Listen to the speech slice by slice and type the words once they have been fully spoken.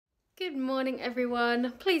Good morning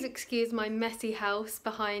everyone. Please excuse my messy house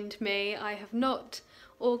behind me. I have not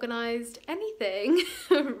organised anything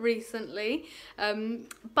recently,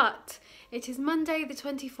 but it is Monday the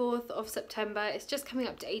 24th of September. It's just coming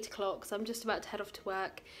up to 8 o'clock, so I'm just about to head off to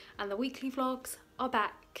work and the weekly vlogs are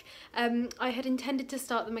back. I had intended to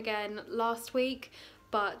start them again last week,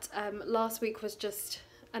 but last week was just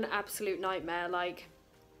an absolute nightmare. Like,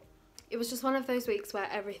 it was just one of those weeks where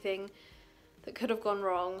everything that could have gone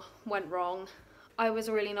wrong went wrong. I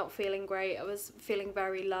was really not feeling great. I was feeling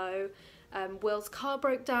very low. Will's car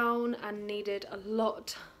broke down and needed a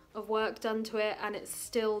lot of work done to it, and it's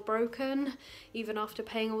still broken even after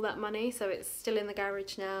paying all that money, so it's still in the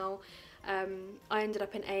garage now. I ended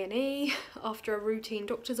up in A&E after a routine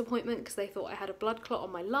doctor's appointment because they thought I had a blood clot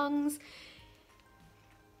on my lungs.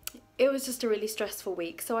 It was just a really stressful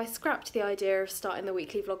week, so I scrapped the idea of starting the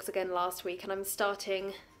weekly vlogs again last week, and I'm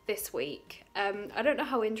starting this week. I don't know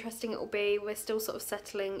how interesting it will be. We're still sort of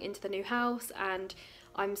settling into the new house and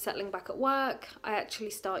I'm settling back at work. I actually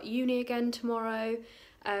start uni again tomorrow.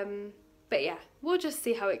 But yeah, we'll just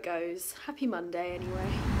see how it goes. Happy Monday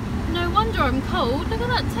anyway. No wonder I'm cold. Look at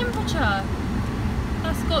that temperature.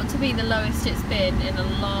 That's got to be the lowest it's been in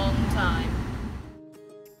a long time.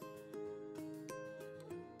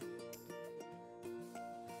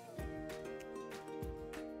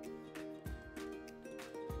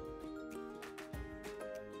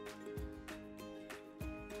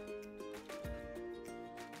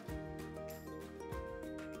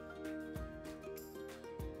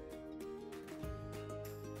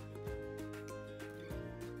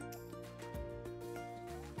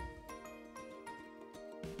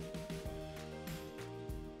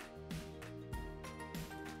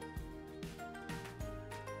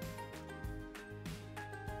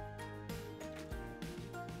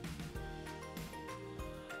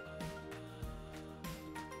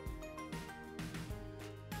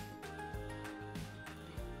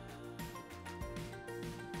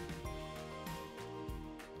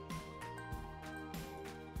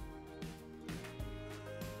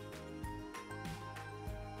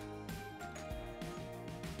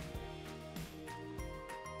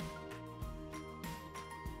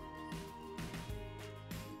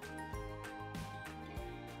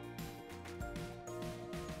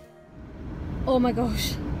 Oh my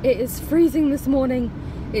gosh, it is freezing this morning.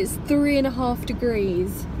 It's 3.5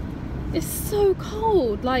 degrees. It's so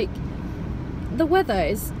cold. Like, the weather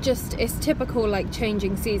is just, it's typical like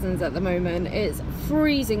changing seasons at the moment. It's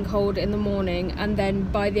freezing cold in the morning and then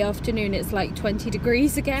by the afternoon it's like 20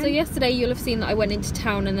 degrees again. So yesterday you'll have seen that I went into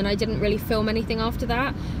town and then I didn't really film anything after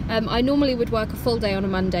that. I normally would work a full day on a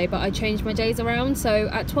Monday, but I changed my days around. So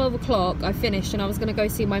at 12 o'clock I finished and I was going to go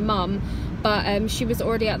see my mum, but she was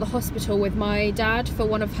already at the hospital with my dad for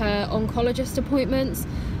one of her oncologist appointments.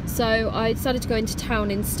 So I decided to go into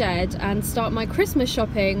town instead and start my Christmas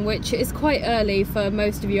shopping, which is quite early for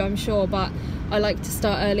most of you, I'm sure, but I like to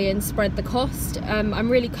start early and spread the cost. I'm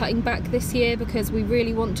really cutting back this year because we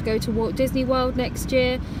really want to go to Walt Disney World next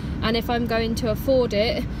year, and if I'm going to afford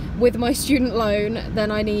it with my student loan,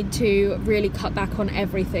 then I need to really cut back on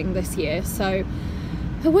everything this year. So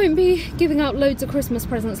I won't be giving out loads of Christmas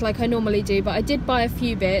presents like I normally do, but I did buy a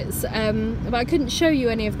few bits, but I couldn't show you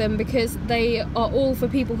any of them because they are all for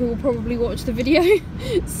people who will probably watch the video,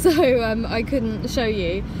 so I couldn't show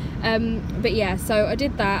you. But yeah, so I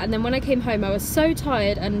did that, and then when I came home I was so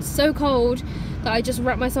tired and so cold that I just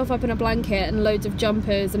wrapped myself up in a blanket and loads of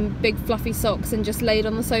jumpers and big fluffy socks and just laid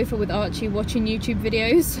on the sofa with Archie watching YouTube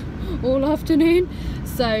videos all afternoon.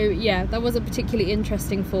 So yeah, that wasn't particularly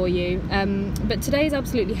interesting for you. But today is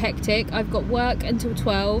absolutely hectic. I've got work until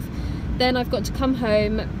 12, then I've got to come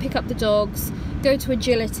home, pick up the dogs, go to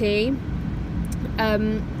agility,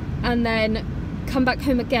 and then come back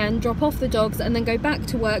home again, drop off the dogs, and then go back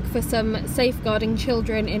to work for some safeguarding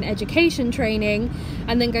children in education training,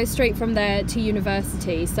 and then go straight from there to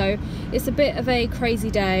university. So it's a bit of a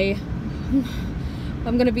crazy day.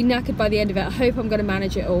 I'm going to be knackered by the end of it. I hope I'm going to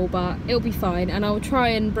manage it all, but it'll be fine, and I'll try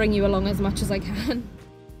and bring you along as much as I can.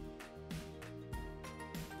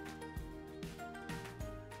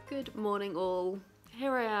 Good morning all.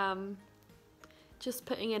 Here I am, just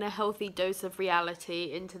putting in a healthy dose of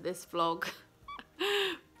reality into this vlog.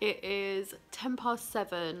 It is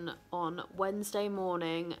 7:10 on Wednesday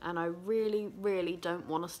morning and I really don't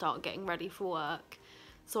want to start getting ready for work.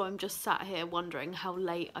 So I'm just sat here wondering how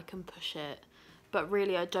late I can push it. But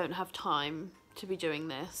really I don't have time to be doing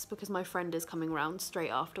this because my friend is coming round straight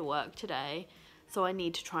after work today. So I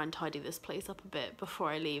need to try and tidy this place up a bit before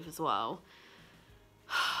I leave as well.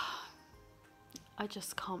 I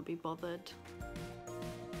just can't be bothered.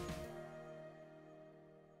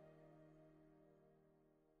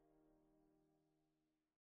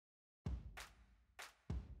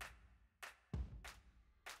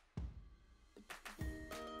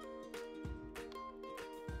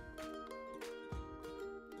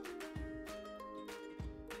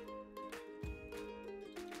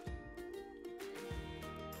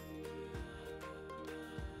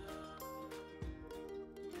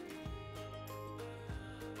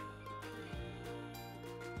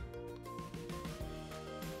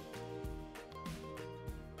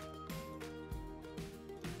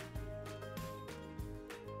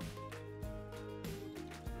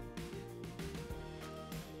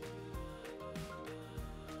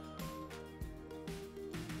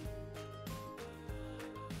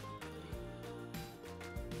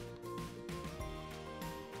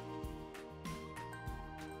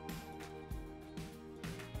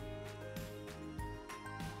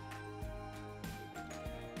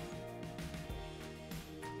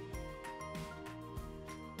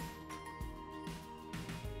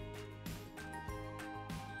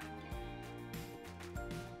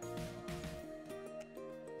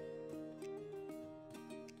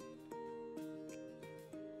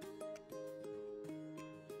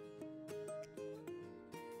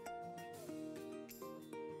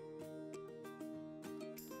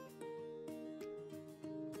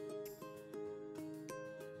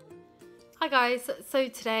 Hi guys, so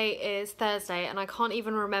today is Thursday and I can't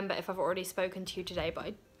even remember if I've already spoken to you today, but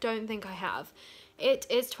I don't think I have. It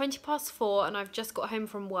is 4:20 and I've just got home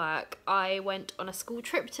from work. I went on a school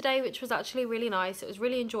trip today, which was actually really nice. It was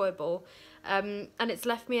really enjoyable, and it's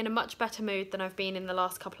left me in a much better mood than I've been in the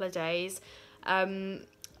last couple of days. I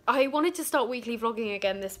wanted to start weekly vlogging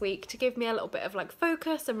again this week to give me a little bit of like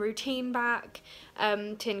focus and routine back,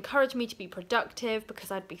 to encourage me to be productive because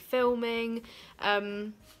I'd be filming.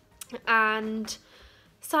 And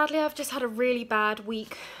sadly I've just had a really bad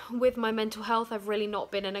week with my mental health. I've really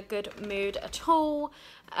not been in a good mood at all,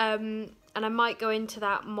 and I might go into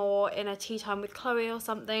that more in a tea time with Chloe or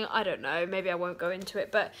something. I don't know, maybe I won't go into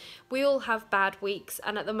it, but we all have bad weeks,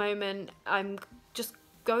 and at the moment I'm just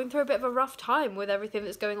going through a bit of a rough time with everything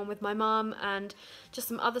that's going on with my mum and just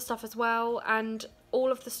some other stuff as well, and all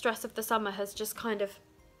of the stress of the summer has just kind of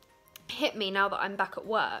hit me now that I'm back at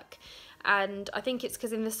work. And I think it's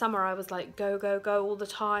because in the summer I was like go, go, go all the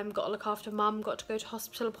time, got to look after mum, got to go to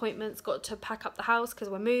hospital appointments, got to pack up the house because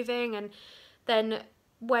we're moving, and then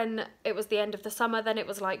when it was the end of the summer, then it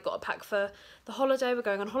was like got to pack for the holiday, we're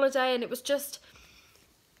going on holiday, and it was just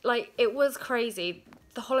like, it was crazy.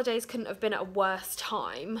 The holidays couldn't have been at a worse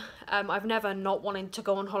time. I've never not wanted to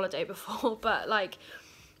go on holiday before, but like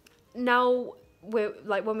now we're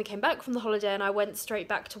like, when we came back from the holiday and I went straight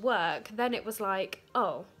back to work, then it was like,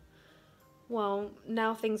 oh, well,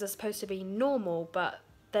 now things are supposed to be normal, but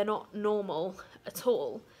they're not normal at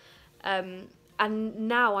all. And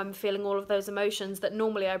now I'm feeling all of those emotions that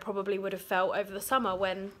normally I probably would have felt over the summer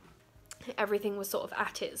when everything was sort of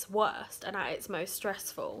at its worst and at its most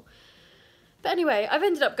stressful. But anyway, I've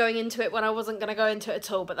ended up going into it when I wasn't going to go into it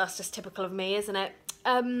at all, but that's just typical of me, isn't it?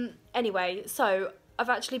 Anyway, so I've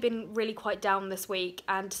actually been really quite down this week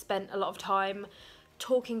and spent a lot of time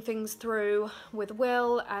talking things through with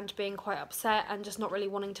Will and being quite upset and just not really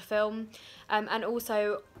wanting to film. And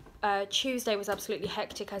also Tuesday was absolutely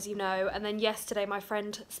hectic, as you know, and then yesterday my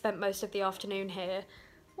friend spent most of the afternoon here.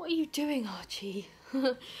 What are you doing, Archie?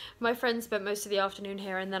 My friend spent most of the afternoon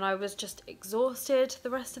here, and then I was just exhausted the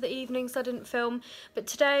rest of the evening, so I didn't film. But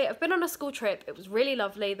today I've been on a school trip. It was really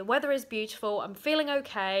lovely. The weather is beautiful. I'm feeling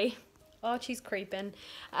okay. Archie's creeping.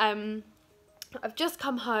 I've just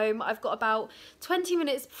come home. I've got about 20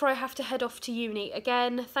 minutes before I have to head off to uni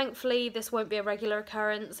again. Thankfully, this won't be a regular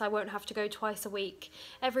occurrence. I won't have to go twice a week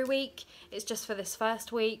every week. It's just for this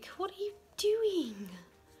first week. What are you doing?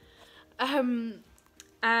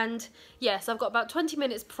 And yes, I've got about 20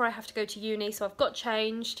 minutes before I have to go to uni, so I've got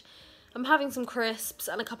changed. I'm having some crisps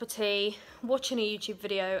and a cup of tea, watching a YouTube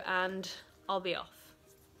video, and I'll be off.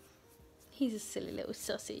 He's a silly little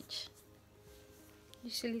sausage.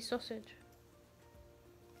 You silly sausage.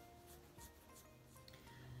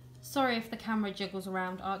 Sorry if the camera jiggles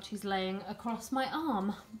around. Archie's laying across my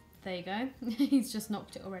arm. There you go. He's just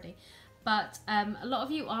knocked it already. But a lot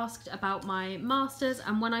of you asked about my masters,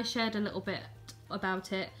 and when I shared a little bit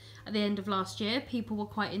about it at the end of last year, people were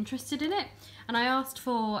quite interested in it, and I asked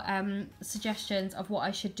for suggestions of what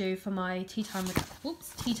I should do for my tea time with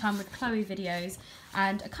Chloe videos,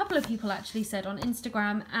 and a couple of people actually said on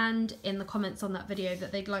Instagram and in the comments on that video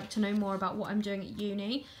that they'd like to know more about what I'm doing at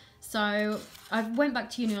uni. So I went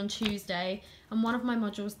back to uni on Tuesday, and one of my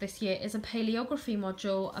modules this year is a paleography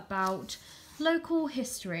module about local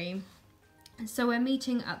history. So we're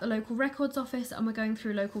meeting at the local records office and we're going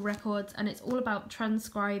through local records, and it's all about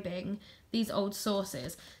transcribing these old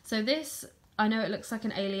sources. So this, I know it looks like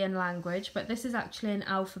an alien language, but this is actually an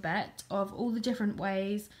alphabet of all the different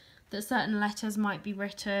ways that certain letters might be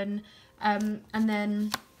written. And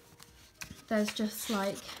then there's just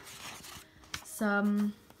like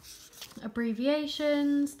some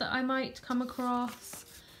abbreviations that I might come across.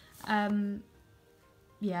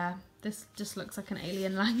 Yeah, this just looks like an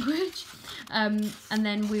alien language. And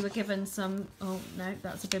then we were given some, oh no,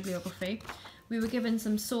 that's a bibliography. We were given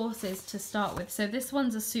some sources to start with. So this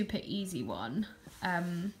one's a super easy one.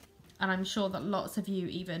 And I'm sure that lots of you,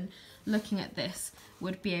 even looking at this,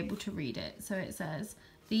 would be able to read it. So it says,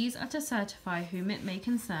 these are to certify whom it may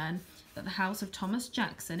concern that the house of Thomas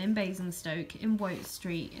Jackson in Basingstoke, in Wotsit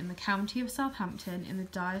Street, in the county of Southampton, in the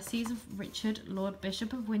diocese of Richard, Lord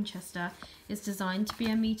Bishop of Winchester, is designed to be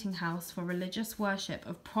a meeting house for religious worship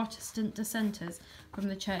of Protestant dissenters from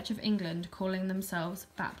the Church of England, calling themselves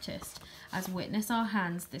Baptist, as witness our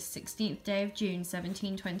hands this 16th day of June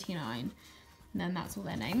 1729. And then that's all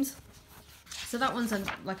their names. So that one's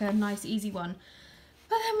like a nice easy one.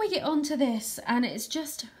 But then we get on to this, and it's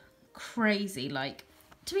just crazy. Like,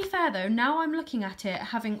 to be fair though, now I'm looking at it,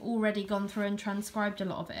 having already gone through and transcribed a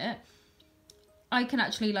lot of it, I can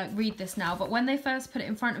actually like read this now. But when they first put it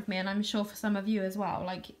in front of me, and I'm sure for some of you as well,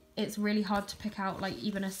 like it's really hard to pick out like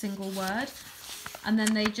even a single word. And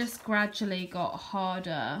then they just gradually got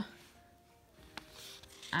harder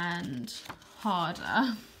and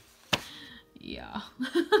harder. Yeah.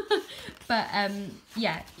 But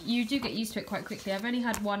yeah, you do get used to it quite quickly. I've only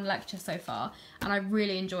had one lecture so far and I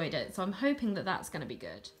really enjoyed it, so I'm hoping that that's going to be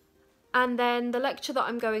good. And then the lecture that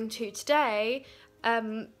I'm going to today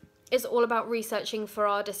is all about researching for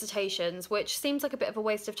our dissertations, which seems like a bit of a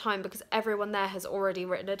waste of time because everyone there has already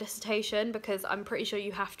written a dissertation, because I'm pretty sure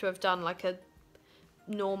you have to have done like a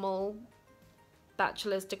normal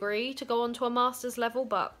bachelor's degree to go on to a master's level,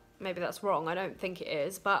 but maybe that's wrong, I don't think it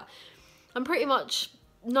is, but I'm pretty much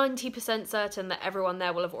 90% certain that everyone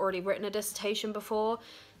there will have already written a dissertation before,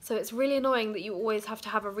 so it's really annoying that you always have to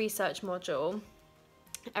have a research module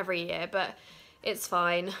every year, but it's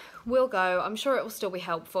fine, we'll go, I'm sure it will still be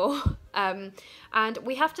helpful. And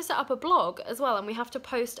we have to set up a blog as well, and we have to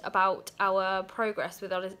post about our progress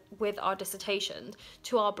with our dissertation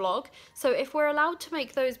to our blog. So if we're allowed to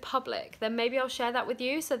make those public, then maybe I'll share that with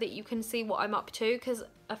you so that you can see what I'm up to, because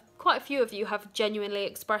quite a few of you have genuinely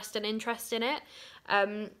expressed an interest in it.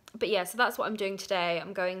 But yeah, so that's what I'm doing today.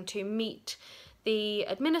 I'm going to meet the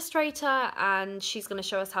administrator and she's going to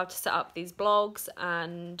show us how to set up these blogs,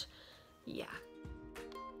 and yeah.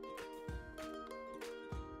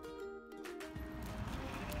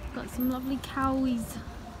 Got some lovely cowies,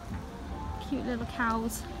 cute little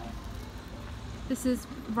cows. This is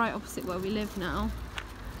right opposite where we live now.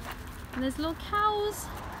 And there's little cows.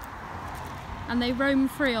 And they roam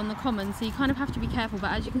free on the common, so you kind of have to be careful,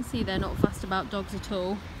 but as you can see they're not fussed about dogs at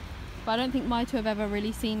all. But I don't think my two have ever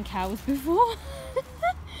really seen cows before.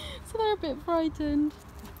 So they're a bit frightened.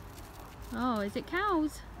 Oh, is it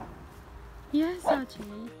cows? Yes, Archie.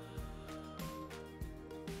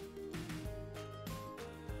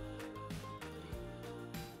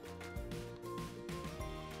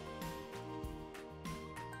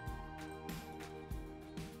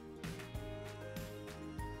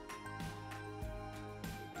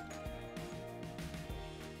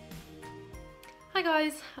 Hi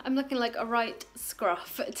guys, I'm looking like a right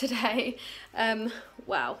scruff today.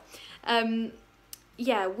 Wow.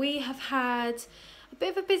 Yeah, we have had a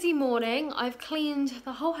bit of a busy morning. I've cleaned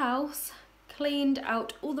the whole house, cleaned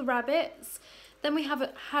out all the rabbits. Then we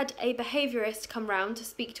have had a behaviourist come round to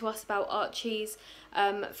speak to us about Archie's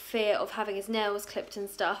fear of having his nails clipped and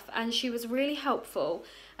stuff, and she was really helpful.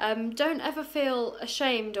 Don't ever feel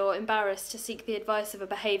ashamed or embarrassed to seek the advice of a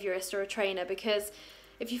behaviourist or a trainer, because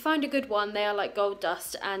if you find a good one, they are like gold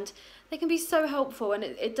dust and they can be so helpful, and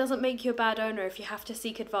it doesn't make you a bad owner if you have to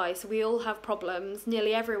seek advice. We all have problems.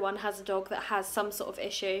 Nearly everyone has a dog that has some sort of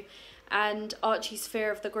issue, and Archie's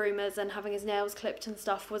fear of the groomers and having his nails clipped and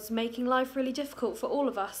stuff was making life really difficult for all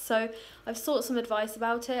of us. So I've sought some advice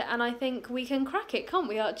about it and I think we can crack it, can't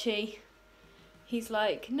we, Archie? He's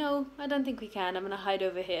like, no, I don't think we can. I'm gonna hide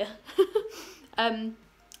over here.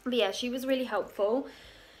 But yeah, she was really helpful.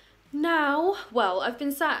 Now, well, I've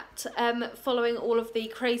been sat following all of the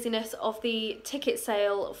craziness of the ticket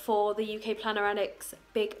sale for the UK Planner Annex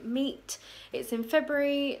Big Meet. It's in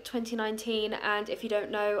February 2019, and if you don't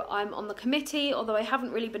know, I'm on the committee, although I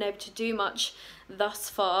haven't really been able to do much thus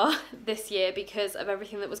far this year because of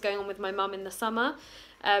everything that was going on with my mum in the summer.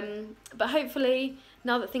 But hopefully,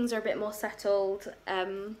 now that things are a bit more settled,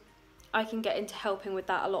 I can get into helping with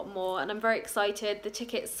that a lot more, and I'm very excited. The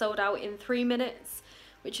tickets sold out in 3 minutes,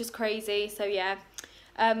 which is crazy, so yeah.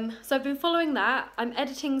 So I've been following that. I'm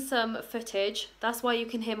editing some footage. That's why you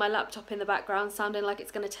can hear my laptop in the background sounding like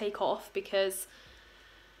it's going to take off, because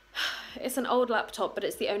it's an old laptop, but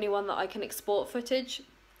it's the only one that I can export footage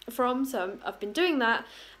from. So I've been doing that,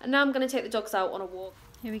 and now I'm going to take the dogs out on a walk.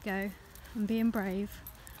 Here we go. I'm being brave.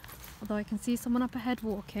 Although I can see someone up ahead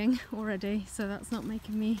walking already, so that's not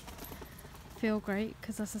making me feel great,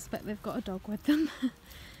 because I suspect they've got a dog with them.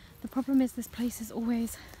 The problem is this place is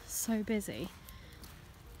always so busy.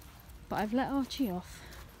 But I've let Archie off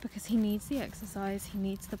because he needs the exercise, he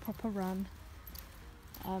needs the proper run.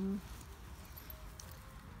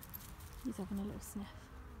 He's having a little sniff.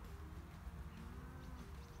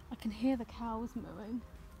 I can hear the cows mooing.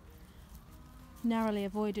 Narrowly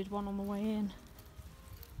avoided one on the way in.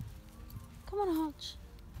 Come on, Arch.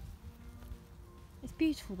 It's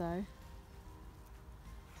beautiful though.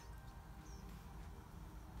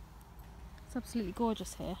 It's absolutely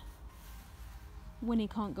gorgeous here. Winnie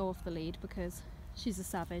can't go off the lead because she's a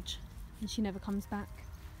savage and she never comes back.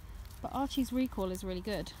 But Archie's recall is really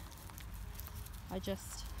good. I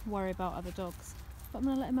just worry about other dogs. But I'm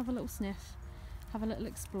going to let him have a little sniff, have a little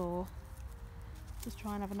explore, just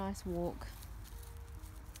try and have a nice walk.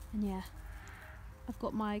 And yeah, I've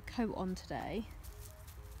got my coat on today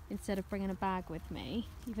instead of bringing a bag with me,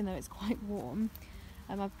 even though it's quite warm.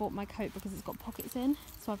 I've bought my coat because it's got pockets in,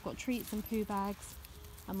 so I've got treats and poo bags,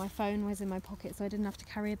 and my phone was in my pocket, so I didn't have to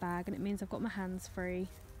carry a bag, and it means I've got my hands free,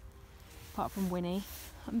 apart from Winnie.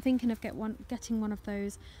 I'm thinking of getting one of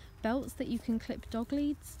those belts that you can clip dog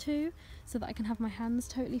leads to, so that I can have my hands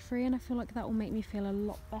totally free, and I feel like that will make me feel a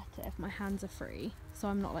lot better if my hands are free, so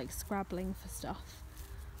I'm not like scrabbling for stuff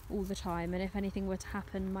all the time, and if anything were to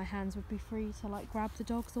happen, my hands would be free to like grab the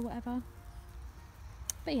dogs or whatever.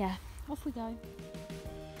 But yeah, off we go.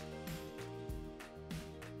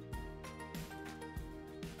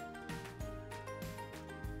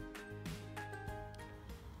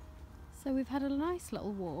 So we've had a nice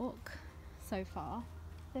little walk so far.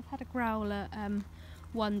 They've had a growl at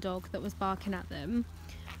one dog that was barking at them,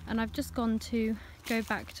 and I've just gone to go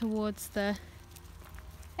back towards the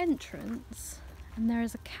entrance, and there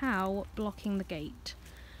is a cow blocking the gate.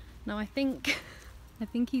 Now I think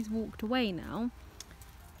he's walked away now,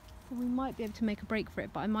 so we might be able to make a break for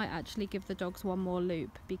it, but I might actually give the dogs one more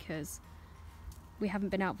loop because we haven't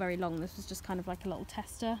been out very long. This was just kind of like a little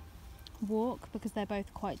tester walk because they're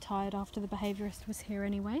both quite tired after the behaviourist was here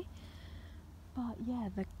anyway. But yeah,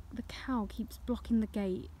 the cow keeps blocking the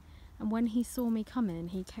gate, and when he saw me come in,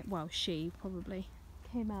 she probably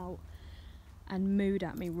came out and mooed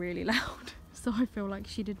at me really loud. So I feel like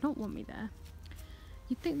she did not want me there.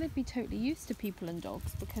 You'd think they'd be totally used to people and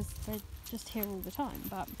dogs because they're just here all the time,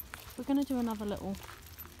 but we're going to do another little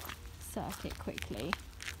circuit quickly.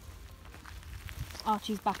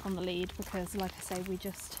 Archie's back on the lead because, like I say, we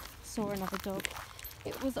just saw another dog.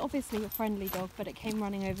 It was obviously a friendly dog, but it came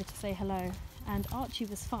running over to say hello, and Archie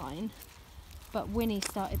was fine, but Winnie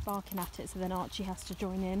started barking at it, so then Archie has to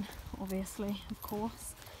join in, obviously, of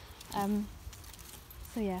course.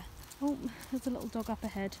 So yeah. Oh, there's a little dog up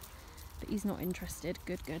ahead, but he's not interested.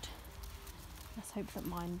 Good. Let's hope that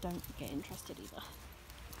mine don't get interested either.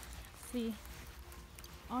 See,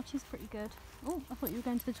 Archie's pretty good. Oh, I thought you were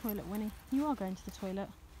going to the toilet, Winnie. You are going to the toilet.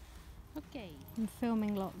 Okay. I'm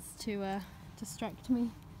filming lots to distract me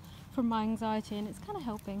from my anxiety, and it's kind of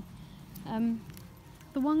helping.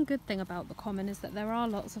 The one good thing about the common is that there are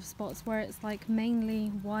lots of spots where it's like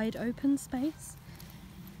mainly wide open space,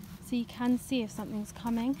 so you can see if something's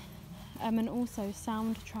coming, and also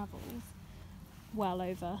sound travels well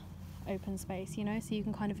over open space, you know, so you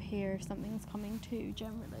can kind of hear if something's coming too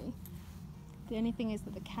generally. The only thing is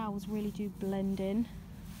that the cows really do blend in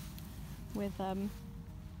with the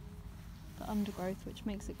undergrowth, which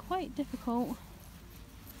makes it quite difficult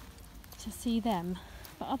to see them,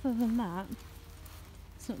 but other than that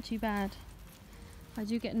it's not too bad. I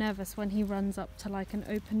do get nervous when he runs up to like an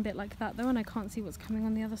open bit like that though, and I can't see what's coming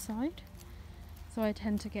on the other side, so I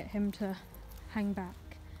tend to get him to hang back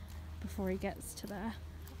before he gets to there.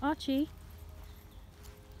 Archie!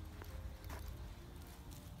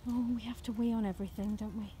 Oh, we have to wee on everything,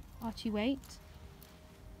 don't we? Archie, wait.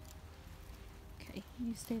 Okay,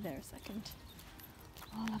 you stay there a second.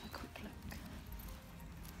 I'll have a quick look.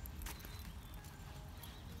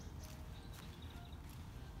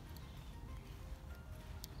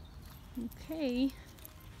 Okay.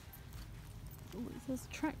 Oh, there's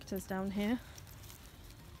tractors down here.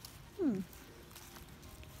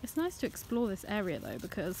 It's nice to explore this area though,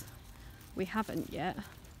 because we haven't yet.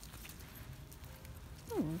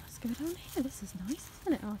 Oh, let's go down here. This is nice,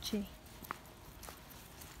 isn't it, Archie?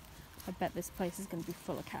 I bet this place is going to be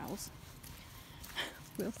full of cows.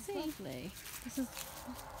 We'll see. Lovely. This is...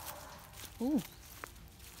 Oh,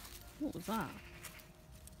 what was that?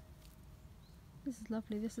 This is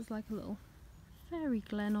lovely. This is like a little fairy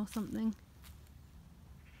glen or something.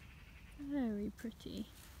 Very pretty.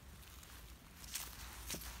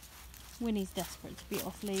 Winnie's desperate to be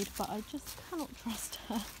off lead, but I just cannot trust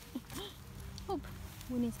her. Oh,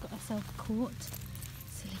 Winnie's got herself caught.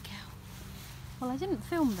 Silly cow. Well, I didn't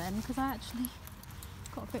film then because I actually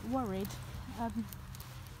got a bit worried.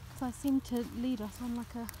 Because I seemed to lead us on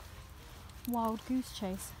like a wild goose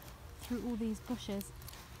chase through all these bushes.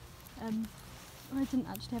 I didn't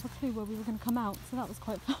actually have a clue where we were going to come out, so that was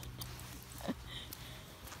quite fun.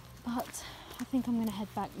 But I think I'm going to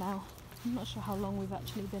head back now. I'm not sure how long we've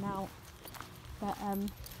actually been out, but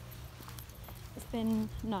it's been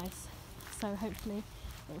nice, so hopefully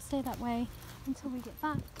it will stay that way until we get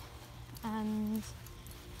back. And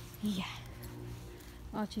yeah,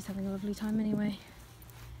 Archie's having a lovely time anyway.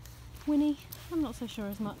 Winnie, I'm not so sure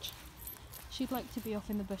as much. She'd like to be off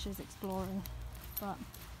in the bushes exploring, but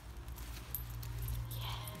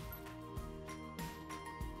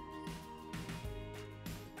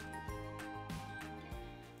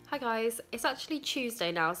Hi guys, it's actually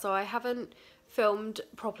Tuesday now, so I haven't filmed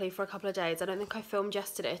properly for a couple of days. I don't think I filmed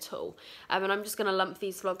yesterday at all, and I'm just going to lump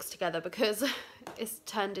these vlogs together because it's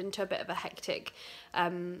turned into a bit of a hectic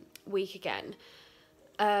week again.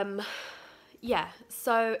 Yeah,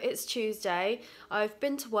 so it's Tuesday. I've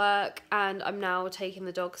been to work and I'm now taking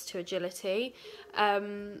the dogs to agility.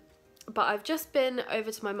 But I've just been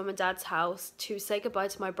over to my mum and dad's house to say goodbye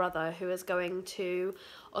to my brother, who is going to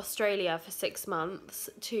Australia for 6 months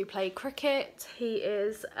to play cricket. He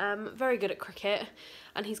is very good at cricket,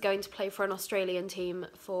 and he's going to play for an Australian team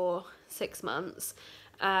for 6 months.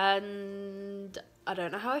 And I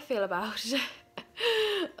don't know how I feel about it.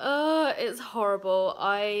 It's horrible.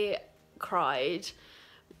 I cried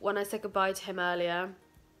when I said goodbye to him earlier.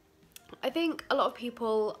 I think a lot of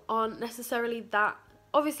people aren't necessarily that...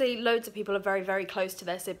 Obviously, loads of people are very, very close to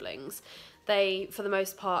their siblings. They, for the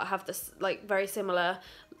most part, have this, like, very similar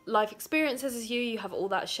life experiences as you. You have all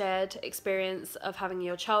that shared experience of having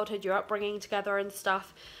your childhood, your upbringing together and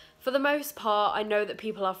stuff. For the most part, I know that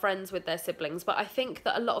people are friends with their siblings, but I think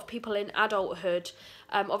that a lot of people in adulthood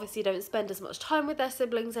obviously don't spend as much time with their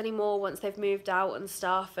siblings anymore once they've moved out and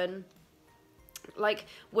stuff, and like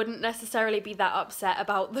wouldn't necessarily be that upset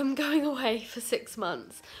about them going away for 6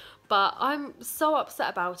 months. But I'm so upset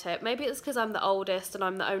about it. Maybe it's because I'm the oldest and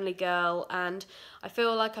I'm the only girl, and I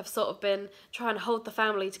feel like I've sort of been trying to hold the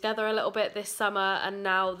family together a little bit this summer, and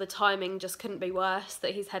now the timing just couldn't be worse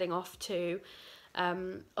that he's heading off to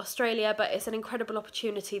Australia. But it's an incredible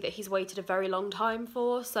opportunity that he's waited a very long time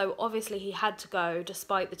for, so obviously he had to go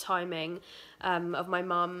despite the timing of my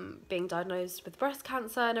mum being diagnosed with breast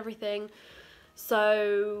cancer and everything.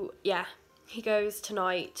 So yeah, he goes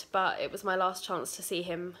tonight, but it was my last chance to see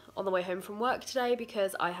him on the way home from work today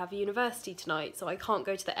because I have university tonight, so I can't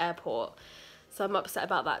go to the airport. So I'm upset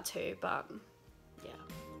about that too, but yeah.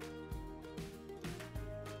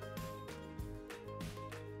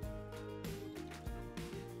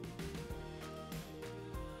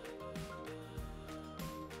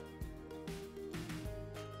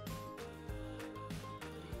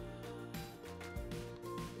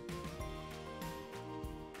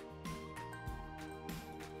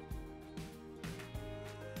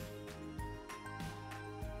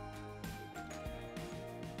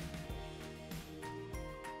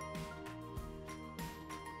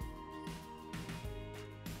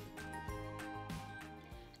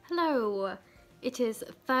 Hello, it is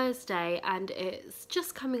Thursday and it's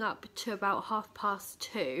just coming up to about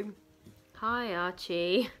 2:30. Hi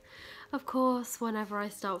Archie. Of course, whenever I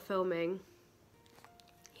start filming,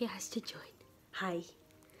 he has to join. Hi.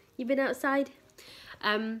 You been outside?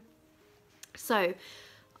 So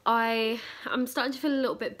I'm starting to feel a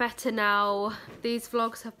little bit better now. These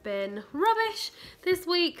vlogs have been rubbish this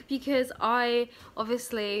week because I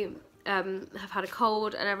obviously have had a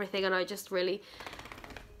cold and everything, and I just really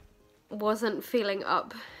wasn't feeling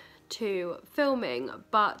up to filming,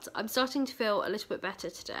 but I'm starting to feel a little bit better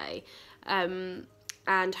today, and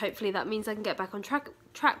hopefully that means I can get back on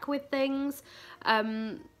track with things.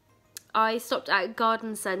 I stopped at a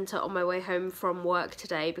garden centre on my way home from work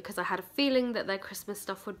today because I had a feeling that their Christmas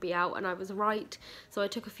stuff would be out, and I was right, so I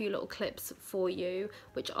took a few little clips for you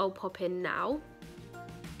which I'll pop in now.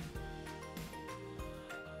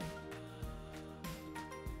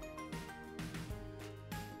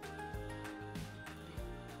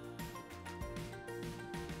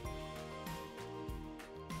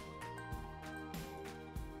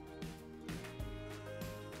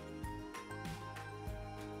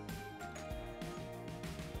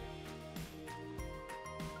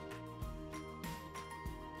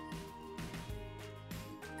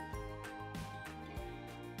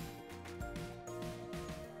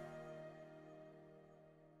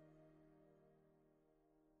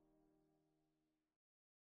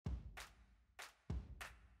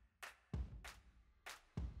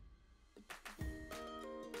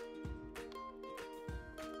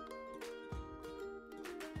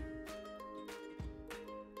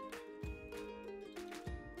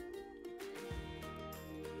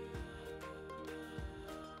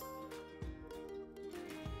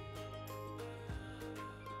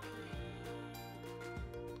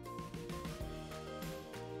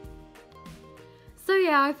 So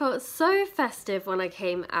yeah, I felt so festive when I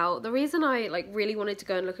came out. The reason I really wanted to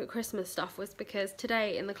go and look at Christmas stuff was because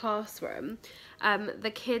today in the classroom,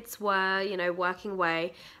 the kids were, you know, working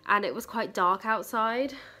away and it was quite dark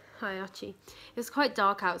outside. Hi Archie. It was quite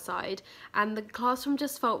dark outside and the classroom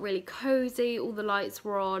just felt really cozy. All the lights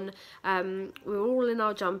were on, we were all in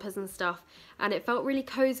our jumpers and stuff, and it felt really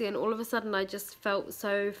cozy, and all of a sudden I just felt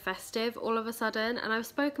so festive all of a sudden. And I've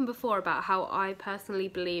spoken before about how I personally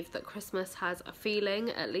believe that Christmas has a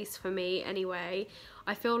feeling, at least for me anyway.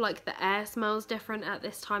 I feel like the air smells different at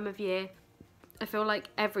this time of year. I feel like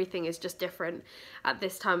everything is just different at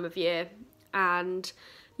this time of year, and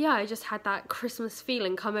yeah, I just had that Christmas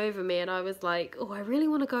feeling come over me, and I was like, oh, I really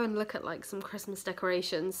want to go and look at like some Christmas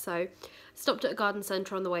decorations. So I stopped at a garden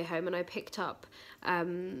centre on the way home and I picked up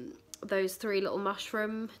those 3 little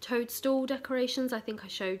mushroom toadstool decorations I think I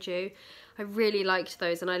showed you. I really liked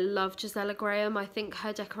those, and I love Gisela Graham. I think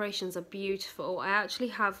her decorations are beautiful. I actually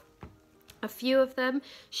have a few of them.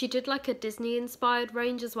 She did like a Disney inspired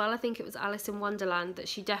range as well. I think it was Alice in Wonderland that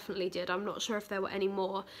she definitely did. I'm not sure if there were any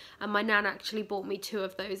more, and my nan actually bought me 2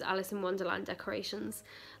 of those Alice in Wonderland decorations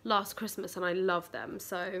last Christmas, and I love them,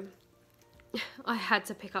 so I had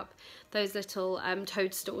to pick up those little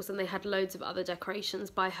toadstools, and they had loads of other decorations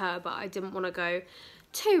by her, but I didn't want to go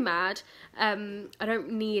too mad. I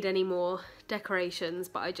don't need any more decorations,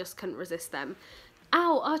 but I just couldn't resist them.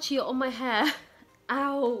 Ow, Archie, you're on my hair.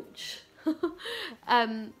 Ouch.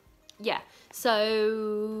 Yeah,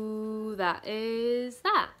 so that is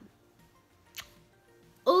that.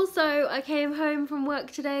 Also, I came home from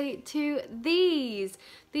work today to these.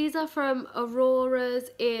 These are from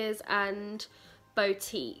Aurora's Ears and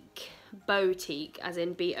Boutique. Boutique, as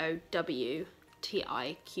in B-O-W-T-I-Q-U-E.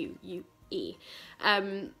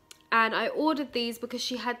 And I ordered these because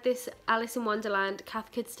she had this Alice in Wonderland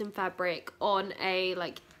Cath Kidston fabric on a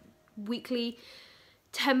like weekly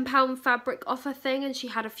 £10 fabric offer thing, and she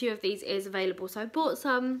had a few of these ears available, so I bought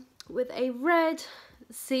some with a red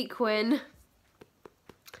sequin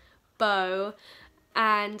bow,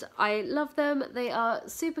 and I love them. They are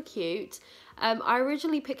super cute. I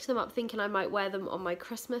originally picked them up thinking I might wear them on my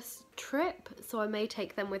Christmas trip, so I may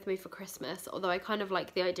take them with me for Christmas, although I kind of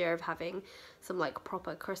like the idea of having some like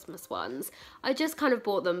proper Christmas ones. I just kind of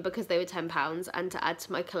bought them because they were £10 and to add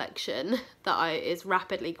to my collection that is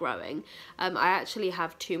rapidly growing. I actually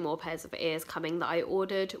have 2 more pairs of ears coming that I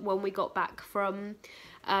ordered when we got back from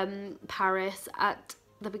Paris at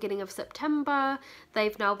the beginning of September.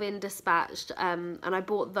 They've now been dispatched, and I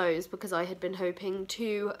bought those because I had been hoping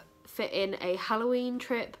to fit in a Halloween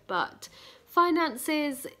trip, but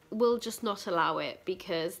finances will just not allow it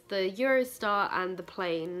because the Eurostar and the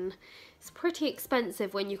plane is pretty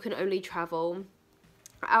expensive when you can only travel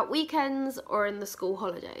at weekends or in the school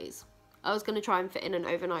holidays. I was going to try and fit in an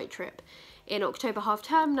overnight trip in October half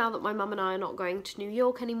term now that my mum and I are not going to New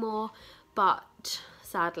York anymore, but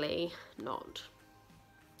sadly not.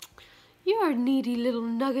 You're a needy little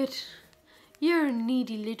nugget. You're a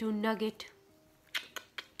needy little nugget.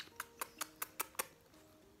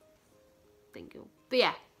 Thank you. But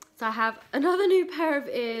yeah, so I have another new pair of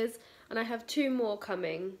ears, and I have 2 more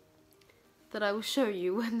coming that I will show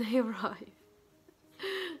you when they arrive.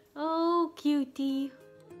 Oh, cutie.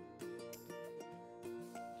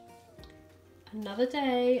 Another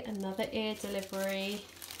day, another ear delivery.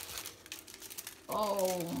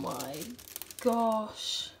 Oh my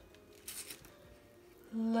gosh.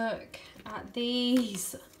 Look at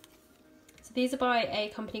these. So these are by a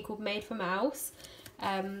company called Made for Mouse.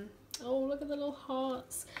 Oh, look at the little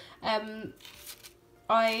hearts.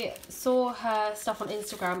 I saw her stuff on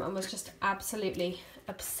Instagram and was just absolutely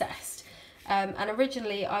obsessed. And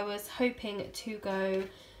originally I was hoping to go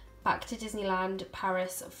back to Disneyland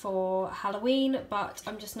Paris for Halloween, but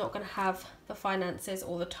I'm just not going to have the finances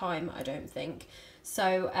or the time, I don't think.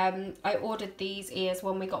 So I ordered these ears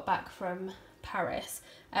when we got back from Paris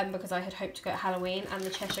because I had hoped to go at Halloween, and the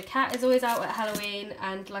Cheshire Cat is always out at Halloween,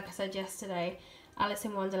 and like I said yesterday, Alice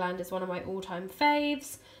in Wonderland is one of my all-time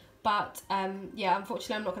faves. But yeah,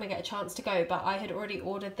 unfortunately I'm not going to get a chance to go, but I had already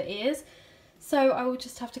ordered the ears, so I will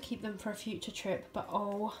just have to keep them for a future trip. But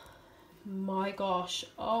oh my gosh,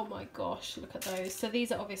 look at those. So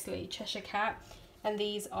these are obviously Cheshire Cat, and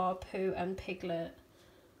these are Pooh and Piglet.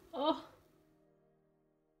 Oh,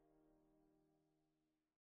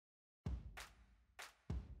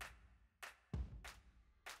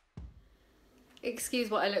 excuse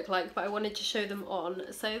what I look like, but I wanted to show them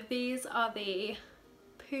on. So these are the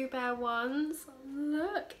Pooh Bear ones.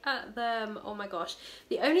 Look at them. Oh my gosh.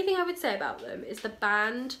 The only thing I would say about them is the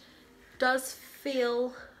band does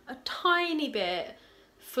feel a tiny bit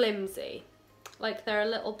flimsy. Like they're a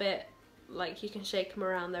little bit, like you can shake them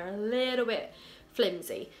around, they're a little bit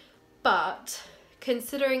flimsy. But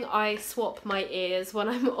considering I swap my ears when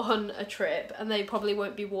I'm on a trip and they probably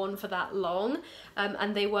won't be worn for that long,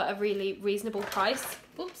 and they were a really reasonable price.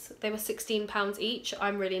 Oops, they were £16 each.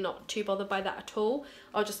 I'm really not too bothered by that at all.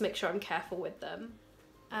 I'll just make sure I'm careful with them.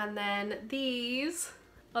 And then these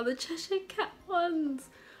are the Cheshire Cat ones.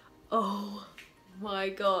 Oh my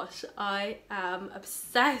gosh, I am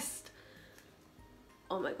obsessed.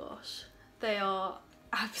 Oh my gosh, they are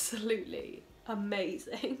absolutely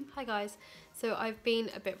amazing. Hi guys, so I've been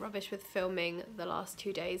a bit rubbish with filming the last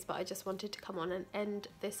 2 days, but I just wanted to come on and end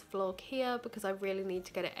this vlog here because I really need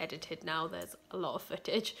to get it edited now. There's a lot of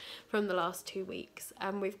footage from the last 2 weeks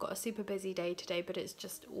and we've got a super busy day today, but it's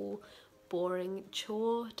just all boring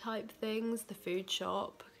chore type things. The food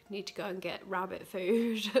shop, need to go and get rabbit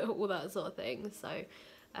food, all that sort of thing. So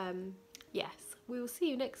yes, we will see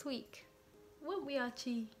you next week, won't we,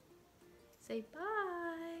 Archie? Say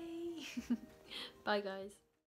bye. Bye guys.